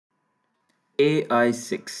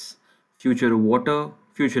AI6, Future of Water,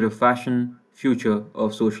 Future of Fashion, Future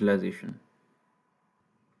of Socialization.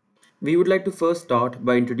 We would like to first start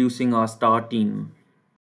by introducing our star team.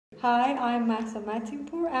 Hi, I'm Mahsa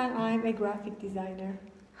and I'm a graphic designer.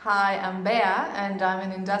 Hi, I'm Bea and I'm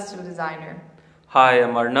an industrial designer. Hi,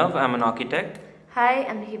 I'm Arnav. I'm an architect. Hi,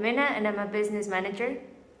 I'm Ximena and I'm a business manager.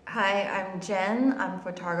 Hi, I'm Jen. I'm a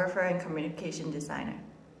photographer and communication designer.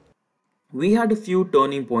 We had a few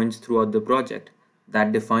turning points throughout the project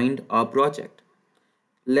that defined our project.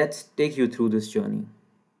 Let's take you through this journey.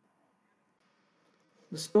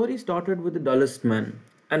 The story started with the dullest man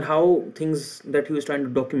and how things that he was trying to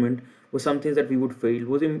document were some things that we would fail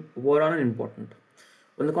were unimportant.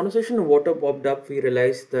 When the conversation of water popped up, we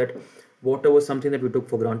realized that water was something that we took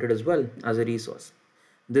for granted as well as a resource.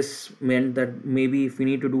 This meant that maybe if we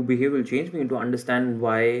need to do behavioral change, we need to understand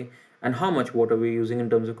why and how much water we're using in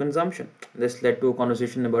terms of consumption. This led to a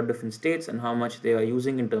conversation about different states and how much they are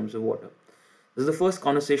using in terms of water. This is the first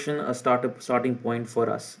conversation, a starting point for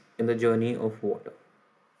us in the journey of water.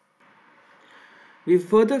 We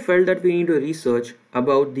further felt that we need to research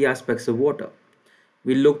about the aspects of water.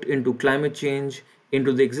 We looked into climate change,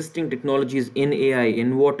 into the existing technologies in AI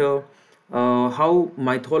in water, how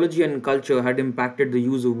mythology and culture had impacted the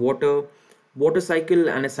use of water, water cycle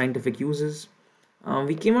and its scientific uses.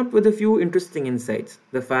 We came up with a few interesting insights.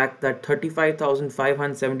 The fact that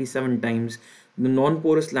 35,577 times the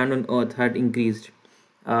non-porous land on Earth had increased.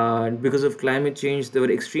 Because of climate change, there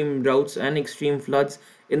were extreme droughts and extreme floods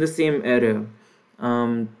in the same area.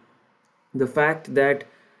 Um, the fact that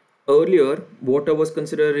earlier water was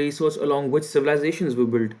considered a resource along which civilizations were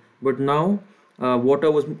built, but now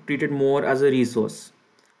water was treated more as a resource.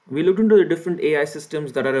 We looked into the different AI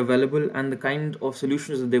systems that are available and the kind of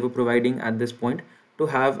solutions that they were providing at this point to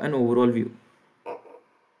have an overall view.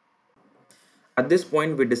 At this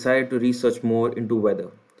point, we decided to research more into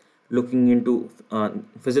weather, looking into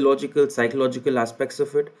physiological, psychological aspects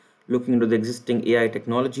of it, looking into the existing AI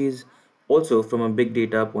technologies, also from a big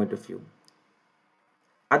data point of view.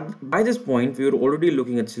 By this point, we were already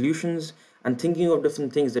looking at solutions and thinking of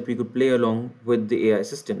different things that we could play along with the AI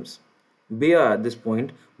systems. Bea at this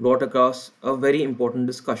point brought across a very important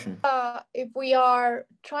discussion. If we are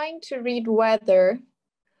trying to read weather,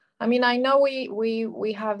 I mean, I know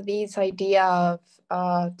we have this idea of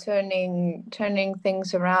turning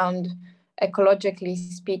things around ecologically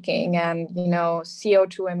speaking, and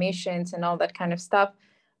CO2 emissions and all that kind of stuff.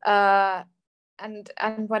 And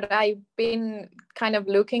what I've been kind of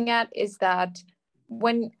looking at is that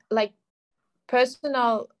when like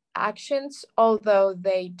personal actions, although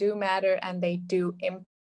they do matter and they do impact,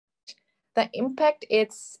 the impact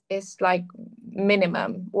is like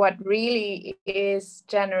minimum. What really is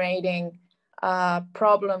generating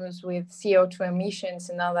problems with CO2 emissions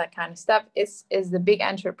and all that kind of stuff is the big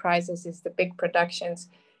enterprises, is the big productions,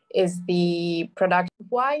 is the production.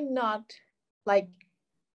 Why not like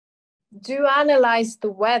do analyze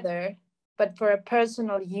the weather, but for a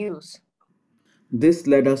personal use? This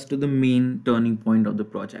led us to the main turning point of the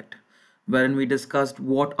project, wherein we discussed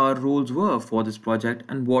what our rules were for this project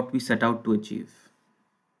and what we set out to achieve.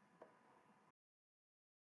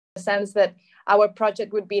 The sense that our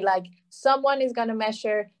project would be like someone is going to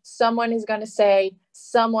measure, someone is going to say,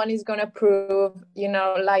 someone is going to prove,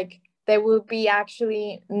 like there will be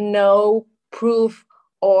actually no proof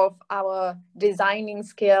of our designing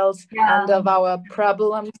skills and of our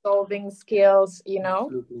problem solving skills.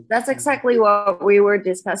 Absolutely. That's exactly what we were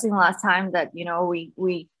discussing last time, that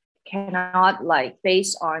we cannot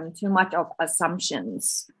base on too much of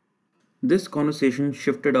assumptions. This conversation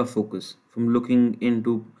shifted our focus from looking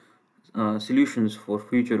into solutions for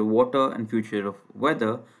future of water and future of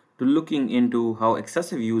weather to looking into how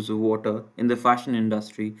excessive use of water in the fashion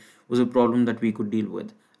industry was a problem that we could deal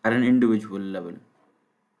with at an individual level.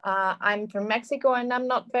 I'm from Mexico and I'm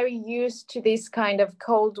not very used to this kind of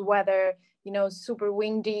cold weather, super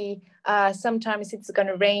windy. Sometimes it's going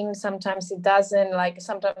to rain, sometimes it doesn't. Like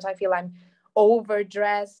sometimes I feel I'm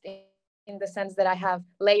overdressed in the sense that I have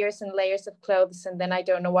layers and layers of clothes and then I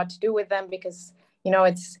don't know what to do with them because,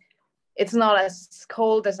 it's not as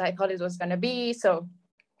cold as I thought it was going to be. So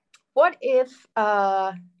what if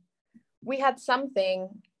we had something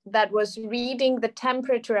that was reading the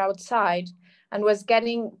temperature outside and was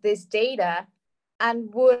getting this data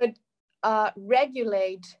and would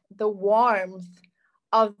regulate the warmth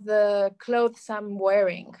of the clothes I'm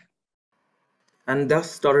wearing? And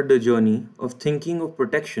thus started the journey of thinking of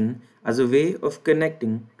protection as a way of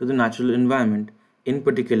connecting to the natural environment, in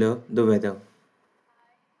particular the weather.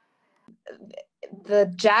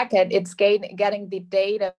 The jacket, it's getting the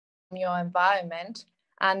data from your environment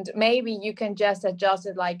And maybe you can just adjust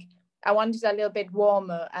it, like I want it a little bit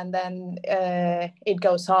warmer, and then it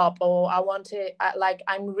goes up, or I want it like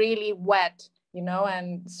I'm really wet,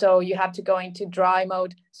 and so you have to go into dry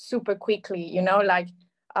mode super quickly, like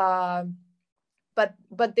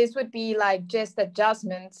but this would be like just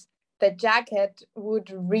adjustments. The jacket would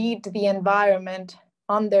read the environment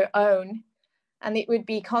on their own, and it would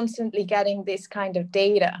be constantly getting this kind of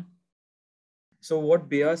data. So what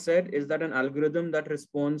Bea said is that an algorithm that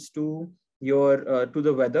responds to your to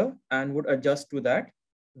the weather and would adjust to that.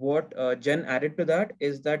 What Jen added to that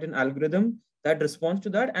is that an algorithm that responds to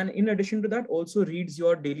that, and in addition to that, also reads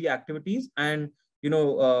your daily activities and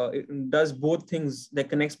it does both things, that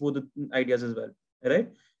connects both the ideas as well,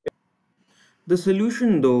 right? The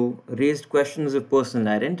solution, though, raised questions of personal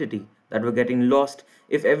identity that were getting lost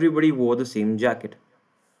if everybody wore the same jacket.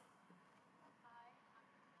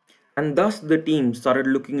 And thus the team started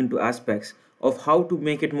looking into aspects of how to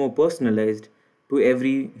make it more personalized to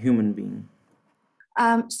every human being.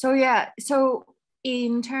 So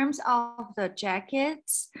in terms of the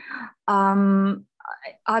jackets,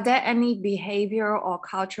 are there any behavior or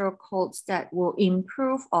cultural codes that will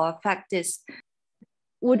improve or affect this?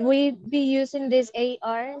 Would we be using this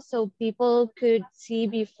AR so people could see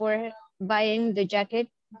before buying the jacket,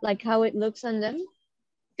 like how it looks on them?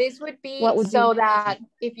 This would be so that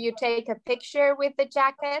if you take a picture with the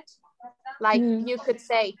jacket, like you could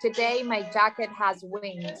say, today my jacket has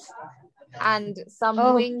wings, and some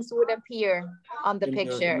wings would appear on the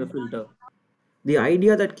picture. In the filter. The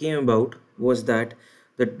idea that came about was that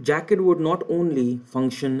the jacket would not only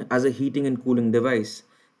function as a heating and cooling device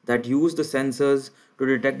that used the sensors to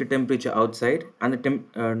detect the temperature outside and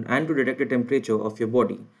to detect the temperature of your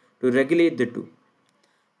body to regulate the two,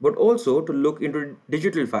 but also to look into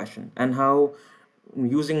digital fashion and how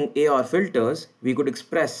using AR filters we could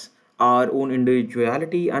express our own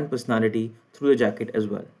individuality and personality through the jacket as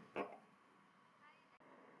well.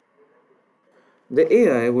 The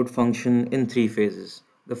AI would function in three phases.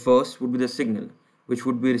 The first would be the signal, which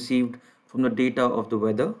would be received from the data of the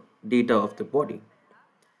weather, data of the body.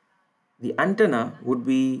 The antenna would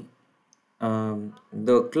be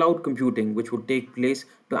the cloud computing, which would take place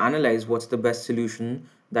to analyze what's the best solution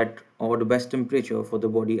or the best temperature for the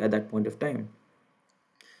body at that point of time.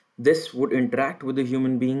 This would interact with the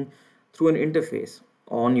human being through an interface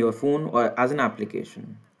on your phone or as an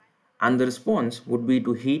application. And the response would be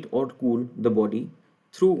to heat or cool the body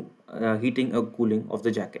through heating or cooling of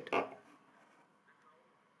the jacket.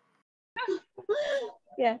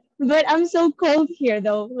 Yeah, but I'm so cold here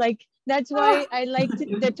though. Like that's why I liked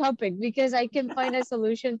the topic, because I can find a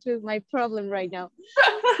solution to my problem right now.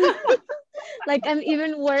 Like I'm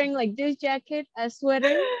even wearing like this jacket, a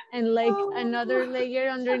sweater, and like another layer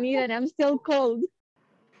underneath, and I'm still cold.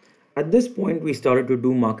 At this point, we started to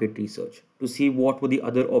do market research to see what were the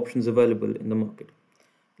other options available in the market.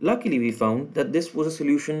 Luckily, we found that this was a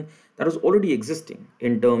solution that was already existing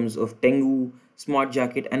in terms of Tengu, Smart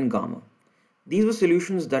Jacket, and Gamma. These were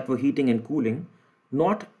solutions that were heating and cooling,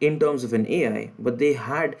 not in terms of an AI, but they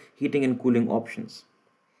had heating and cooling options.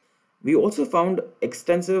 We also found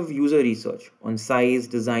extensive user research on size,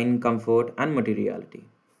 design, comfort, and materiality.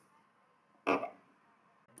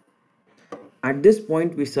 At this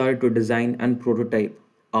point, we started to design and prototype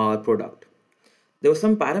our product. There were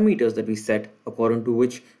some parameters that we set according to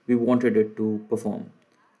which we wanted it to perform.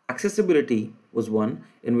 Accessibility was one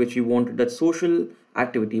in which we wanted that social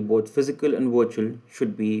activity, both physical and virtual,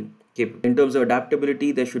 should be capable. In terms of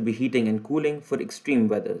adaptability, there should be heating and cooling for extreme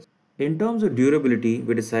weathers. In terms of durability,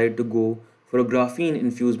 we decided to go for a graphene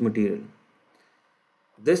infused material.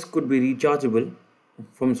 This could be rechargeable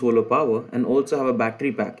from solar power and also have a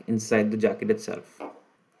battery pack inside the jacket itself.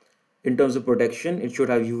 In terms of protection, it should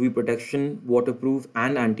have UV protection, waterproof,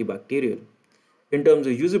 and antibacterial. In terms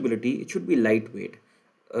of usability, it should be lightweight,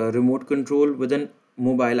 remote control with a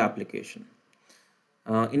mobile application.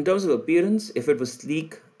 In terms of appearance, if it was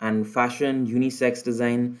sleek and fashion, unisex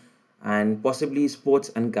design, and possibly sports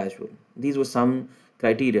and casual. These were some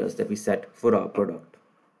criteria that we set for our product.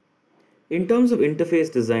 In terms of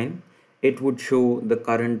interface design, it would show the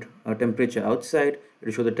current temperature outside, it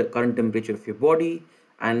would show the current temperature of your body,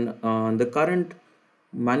 and the current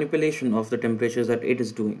manipulation of the temperatures that it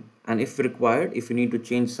is doing. And if required, if you need to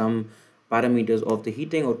change some parameters of the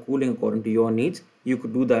heating or cooling according to your needs, you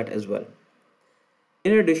could do that as well.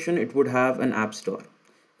 In addition, it would have an app store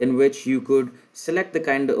in which you could select the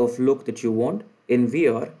kind of look that you want in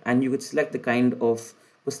VR, and you could select the kind of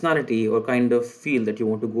personality or kind of feel that you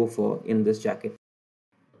want to go for in this jacket.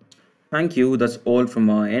 Thank you. That's all from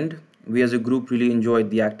our end. We as a group really enjoyed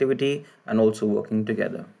the activity and also working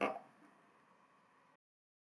together.